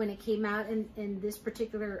to it when it came out in this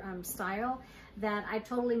particular style, that I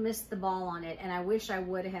totally missed the ball on it, and I wish I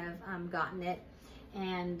would have gotten it.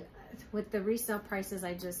 And with the resale prices,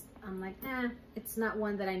 I'm like, it's not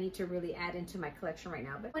one that I need to really add into my collection right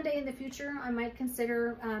now. But one day in the future, I might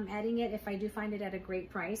consider adding it if I do find it at a great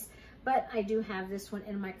price. But I do have this one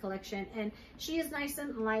in my collection, and she is nice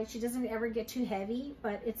and light. She doesn't ever get too heavy,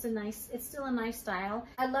 but it's still a nice style.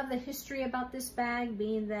 I love the history about this bag,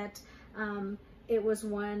 being that it was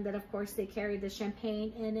one that, of course, they carried the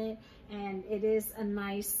champagne in it, and it is a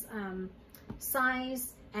nice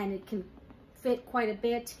size, and it can fit quite a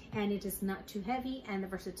bit, and it is not too heavy, and the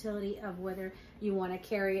versatility of whether you want to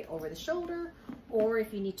carry it over the shoulder or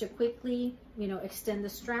if you need to quickly, you know, extend the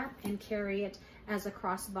strap and carry it as a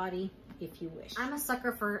crossbody if you wish. I'm a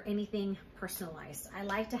sucker for anything personalized. I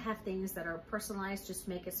like to have things that are personalized, just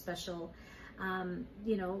make it special,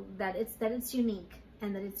 you know, that it's unique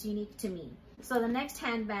and that it's unique to me. So the next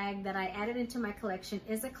handbag that I added into my collection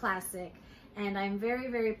is a classic, and I'm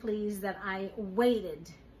very, very pleased that I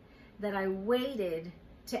waited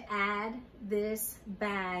to add this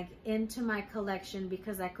bag into my collection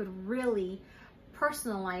because I could really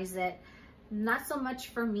personalize it, not so much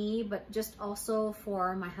for me, but just also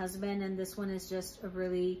for my husband. And this one is just a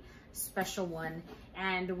really special one.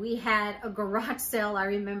 And we had a garage sale, I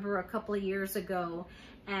remember, a couple of years ago,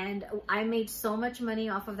 and I made so much money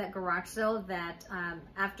off of that garage sale that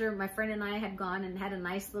after my friend and I had gone and had a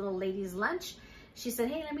nice little ladies' lunch, she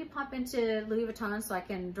said, hey, let me pop into Louis Vuitton so I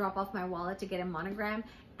can drop off my wallet to get a monogram.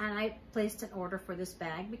 And I placed an order for this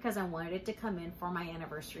bag because I wanted it to come in for my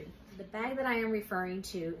anniversary. The bag that I am referring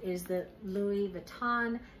to is the Louis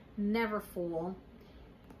Vuitton Neverfull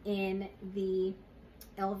in the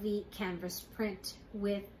LV canvas print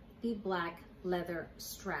with the black leather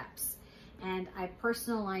straps. And I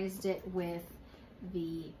personalized it with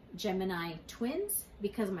the Gemini twins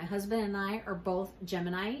because my husband and I are both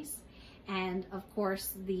Geminis. And of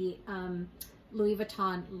course the Louis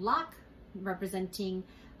Vuitton lock representing,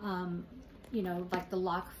 you know, like the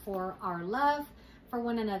lock for our love for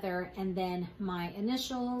one another, and then my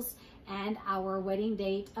initials and our wedding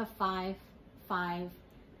date of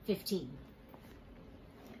 5/5/15.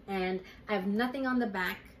 And I have nothing on the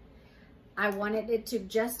back. I wanted it to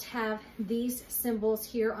just have these symbols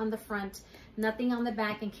here on the front, nothing on the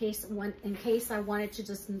back, in case I wanted to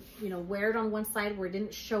just, you know, wear it on one side where it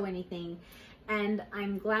didn't show anything. And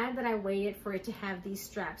I'm glad that I waited for it to have these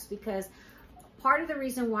straps, because part of the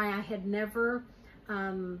reason why I had never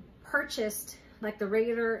purchased like the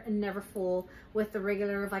regular Neverfull with the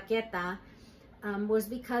regular vaqueta was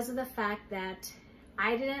because of the fact that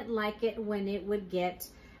I didn't like it when it would get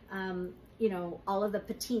you know, all of the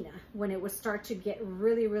patina, when it would start to get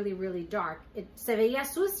really, really, really dark. It se veía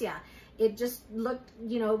sucia. It just looked,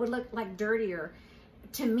 you know, it would look like dirtier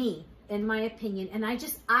to me, in my opinion. And I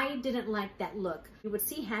didn't like that look. You would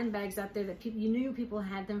see handbags out there that people, you knew people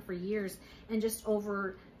had them for years, and just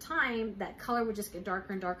over time, that color would just get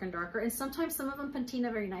darker and darker and darker. And sometimes some of them patina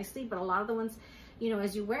very nicely, but a lot of the ones, you know,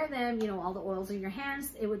 as you wear them, you know, all the oils in your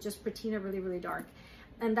hands, it would just patina really, really dark.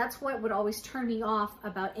 And that's what would always turn me off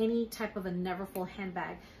about any type of a Neverfull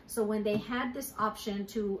handbag. So when they had this option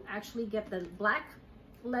to actually get the black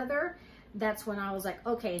leather, that's when I was like,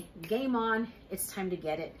 okay, game on, it's time to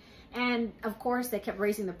get it. And of course, they kept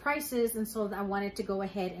raising the prices, and so I wanted to go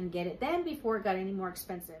ahead and get it then before it got any more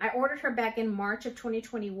expensive. I ordered her back in March of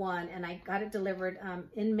 2021, and I got it delivered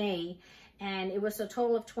in May, and it was a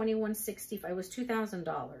total of $2,165. It was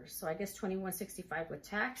 $2,000, so I guess $2,165 with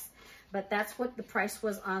tax. But that's what the price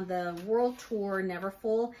was on the World Tour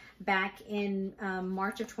Neverfull back in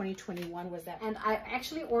March of 2021 was that. And I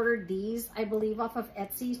actually ordered these, I believe, off of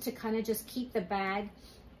Etsy to kind of just keep the bag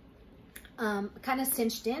kind of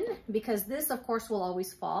cinched in, because this of course will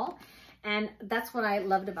always fall. And that's what I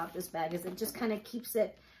loved about this bag, is it just kind of keeps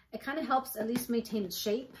it, it kind of helps at least maintain its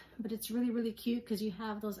shape. But it's really, really cute because you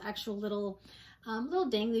have those actual little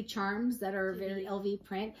dangly charms that are very LV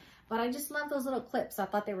print. But I just love those little clips. I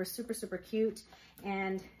thought they were super, super cute.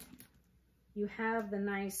 And you have the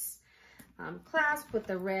nice clasp with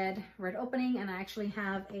the red opening, and I actually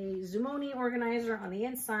have a Zumoni organizer on the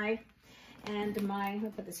inside, and let me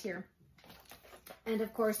put this here. And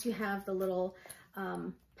of course you have the little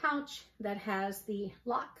pouch that has the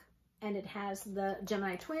lock, and it has the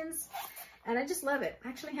Gemini twins, and I just love it. I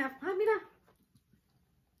actually have, I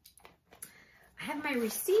have my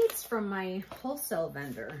receipts from my wholesale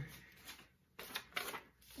vendor.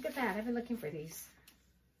 Look at that, I've been looking for these.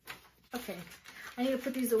 Okay, I need to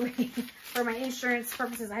put these away for my insurance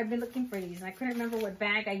purposes. I've been looking for these, and I couldn't remember what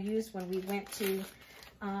bag I used when we went to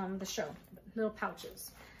the show. Little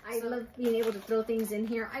pouches. I love being able to throw things in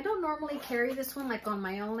here. I don't normally carry this one like on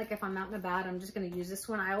my own. Like if I'm out and about, I'm just going to use this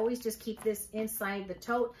one. I always just keep this inside the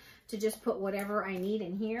tote to just put whatever I need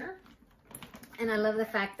in here. And I love the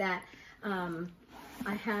fact that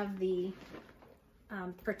I have the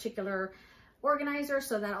particular organizer,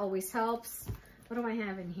 so that always helps. What do I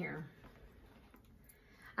have in here?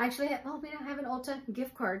 I actually have, oh, I have an Ulta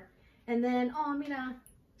gift card. And then, oh, mira,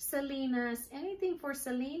 Selena's, anything for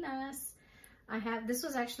Selena's. I have, this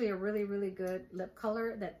was actually a really, really good lip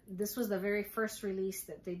color. This was the very first release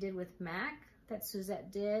that they did with MAC, that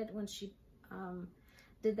Suzette did when she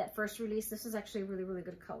did that first release. This is actually a really, really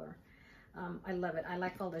good color. I love it. I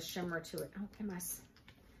like all the shimmer to it. Oh, ¿qué más?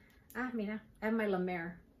 Ah, mira, I have my La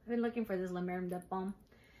Mer. I've been looking for this La Mer lip balm.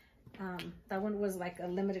 That one was like a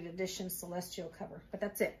limited edition celestial cover, but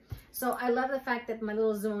that's it. So I love the fact that my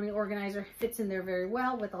little Zumoni organizer fits in there very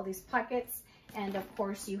well with all these pockets. And of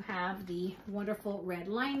course you have the wonderful red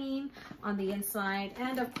lining on the inside,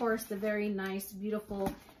 and of course the very nice,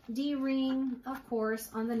 beautiful D-ring, of course,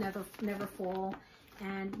 on the Neverfull,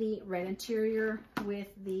 and the red interior with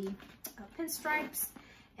the pinstripes.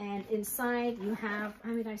 And inside you have,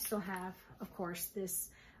 I still have, of course, this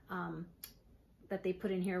that they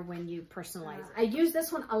put in here when you personalize. I used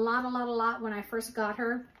this one a lot when I first got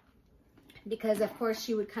her, because of course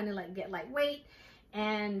she would kind of like get lightweight.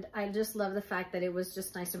 And I just love the fact that it was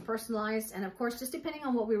just nice and personalized. And of course, just depending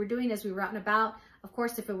on what we were doing as we were out and about, of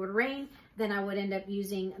course, if it would rain, then I would end up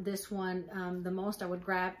using this one the most. I would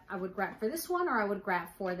grab for this one, or I would grab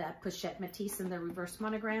for that Pochette Matisse in the reverse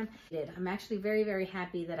monogram. I'm actually very, very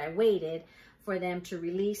happy that I waited for them to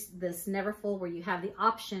release this Neverfull, where you have the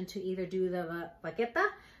option to either do the baqueta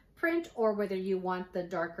print or whether you want the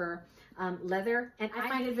darker leather. And I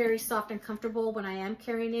find it very soft and comfortable when I am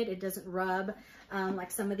carrying it. It doesn't rub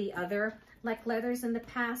like some of the other like leathers in the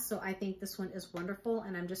past. So I think this one is wonderful,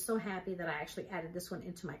 and I'm just so happy that I actually added this one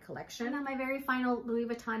into my collection. And my very final Louis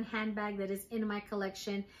Vuitton handbag that is in my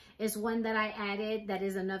collection is one that I added that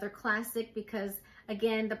is another classic, because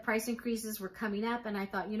again, the price increases were coming up, and I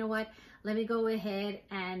thought, you know what, let me go ahead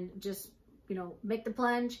and just, you know, make the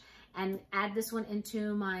plunge and add this one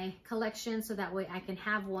into my collection, so that way I can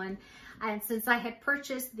have one. And since I had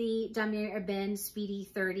purchased the Damier Ebene Speedy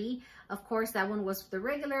 30, of course, that one was the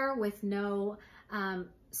regular with no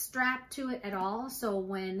strap to it at all. So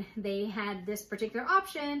when they had this particular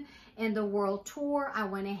option in the World Tour, I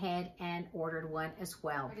went ahead and ordered one as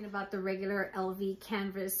well. Talking about the regular LV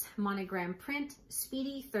Canvas Monogram Print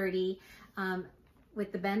Speedy 30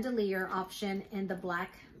 with the bandolier option in the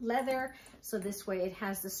black leather. So this way it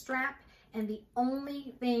has the strap. And the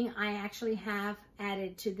only thing I actually have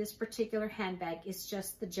added to this particular handbag is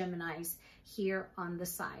just the Geminis here on the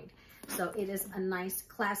side. So it is a nice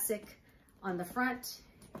classic on the front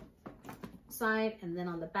side, and then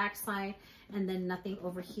on the back side, and then nothing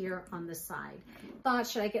over here on the side. Thought,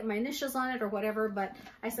 should I get my initials on it or whatever? But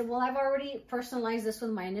I said, well, I've already personalized this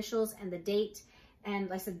with my initials and the date.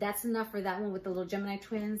 And I said, that's enough for that one with the little Gemini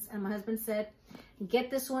twins. And my husband said,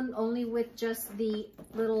 get this one only with just the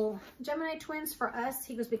little Gemini twins for us.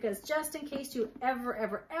 He goes, because just in case you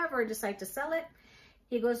ever decide to sell it,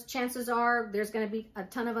 he goes, chances are there's going to be a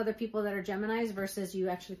ton of other people that are Geminis versus you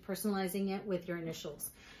actually personalizing it with your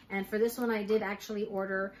initials. And for this one, I did actually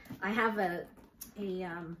order, I have a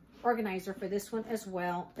organizer for this one as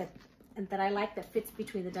well that I like, that fits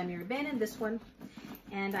between the Damier Ebene and this one.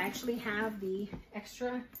 And I actually have the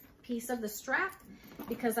extra piece of the strap,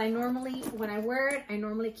 because I normally, when I wear it, I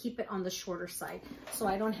normally keep it on the shorter side, so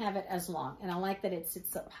I don't have it as long. And I like that it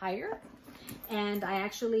sits up higher. And I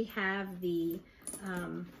actually have the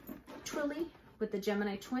Twilly with the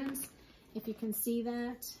Gemini twins. If you can see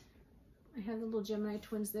that, I have the little Gemini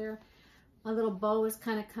twins there. My little bow is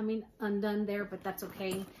kind of coming undone there, but that's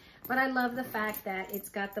okay. But I love the fact that it's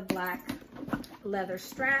got the black leather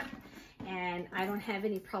strap, and I don't have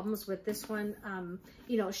any problems with this one,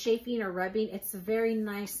 you know, chafing or rubbing. It's a very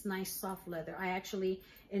nice soft leather. I actually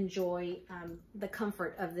enjoy the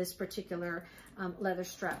comfort of this particular leather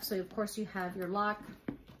strap. So of course you have your lock,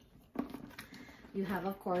 you have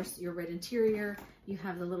of course your red interior, you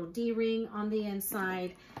have the little D-ring on the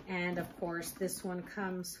inside, and of course this one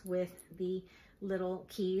comes with the little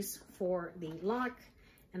keys for the lock.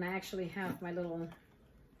 And I actually have my little,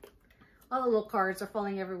 all the little cards are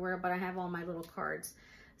falling everywhere, but I have all my little cards.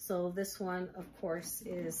 So this one of course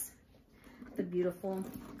is the beautiful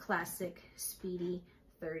classic Speedy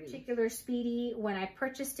 30. Particular Speedy, when I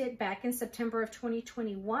purchased it back in September of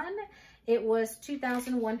 2021, it was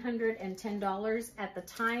 $2,110 at the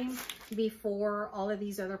time, before all of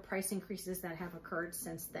these other price increases that have occurred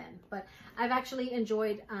since then. But I've actually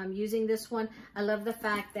enjoyed using this one. I love the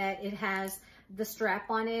fact that it has the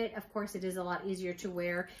strap on it. Of course, it is a lot easier to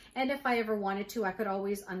wear. And if I ever wanted to, I could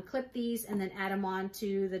always unclip these and then add them on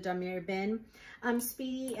to the Damier Ben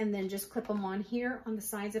Speedy, and then just clip them on here on the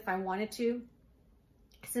sides if I wanted to.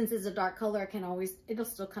 Since it's a dark color, I can always, it'll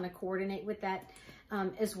still kind of coordinate with that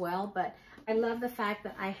as well. But I love the fact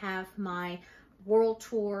that I have my World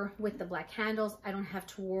Tour with the black handles. I don't have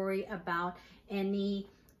to worry about any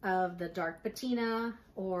of the dark patina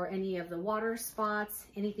or any of the water spots,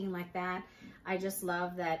 anything like that. I just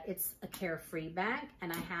love that it's a carefree bag,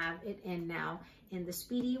 and I have it in now in the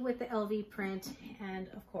Speedy with the LV print, and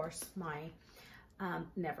of course my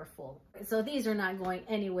Never Full. So these are not going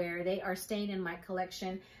anywhere. They are staying in my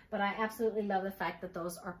collection, but I absolutely love the fact that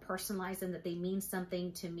those are personalized and that they mean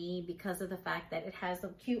something to me because of the fact that it has a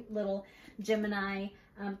cute little Gemini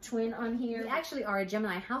twin on here. We actually are a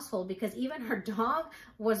Gemini household because even her dog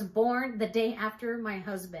was born the day after my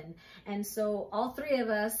husband. And so all three of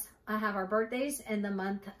us have our birthdays in the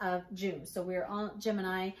month of June. So we're all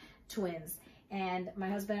Gemini twins. And my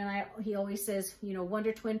husband and I, he always says, you know,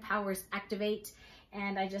 Wonder Twin powers activate.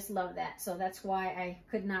 And I just love that. So that's why I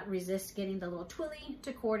could not resist getting the little twilly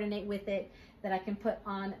to coordinate with it, that I can put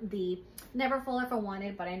on the Never Full if I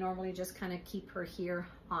wanted, but I normally just kind of keep her here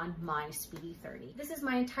on my Speedy 30. This is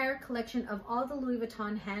my entire collection of all the Louis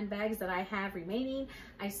Vuitton handbags that I have remaining.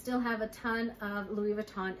 I still have a ton of Louis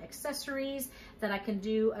Vuitton accessories that I can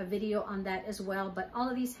do a video on that as well, but all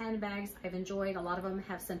of these handbags I've enjoyed. A lot of them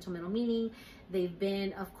have sentimental meaning. They've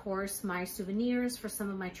been, of course, my souvenirs for some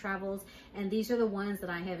of my travels, and these are the ones that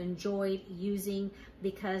I have enjoyed using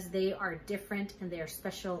because they are different and they are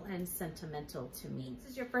special and sentimental to me. If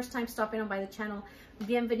this is your first time stopping on by the channel,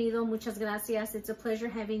 bienvenido, muchas gracias. It's a pleasure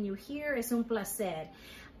having you here. Es un placer.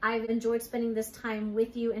 I've enjoyed spending this time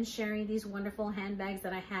with you and sharing these wonderful handbags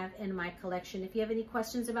that I have in my collection. If you have any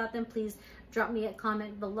questions about them, please drop me a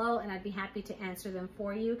comment below and I'd be happy to answer them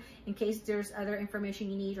for you in case there's other information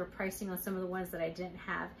you need or pricing on some of the ones that I didn't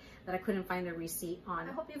have, that I couldn't find a receipt on.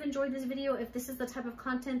 I hope you've enjoyed this video. If this is the type of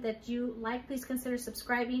content that you like, please consider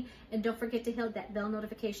subscribing, and don't forget to hit that bell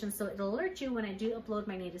notification so it'll alert you when I do upload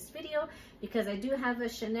my latest video, because I do have a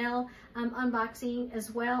Chanel unboxing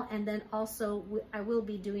as well, and then also I will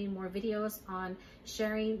be doing more videos on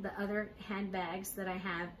sharing the other handbags that I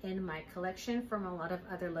have in my collection from a lot of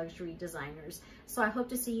other luxury designers. So I hope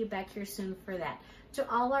to see you back here soon for that. To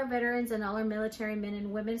all our veterans and all our military men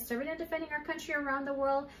and women serving and defending our country around the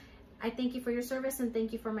world, I thank you for your service and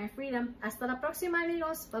thank you for my freedom. Hasta la próxima,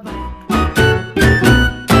 amigos. Bye-bye.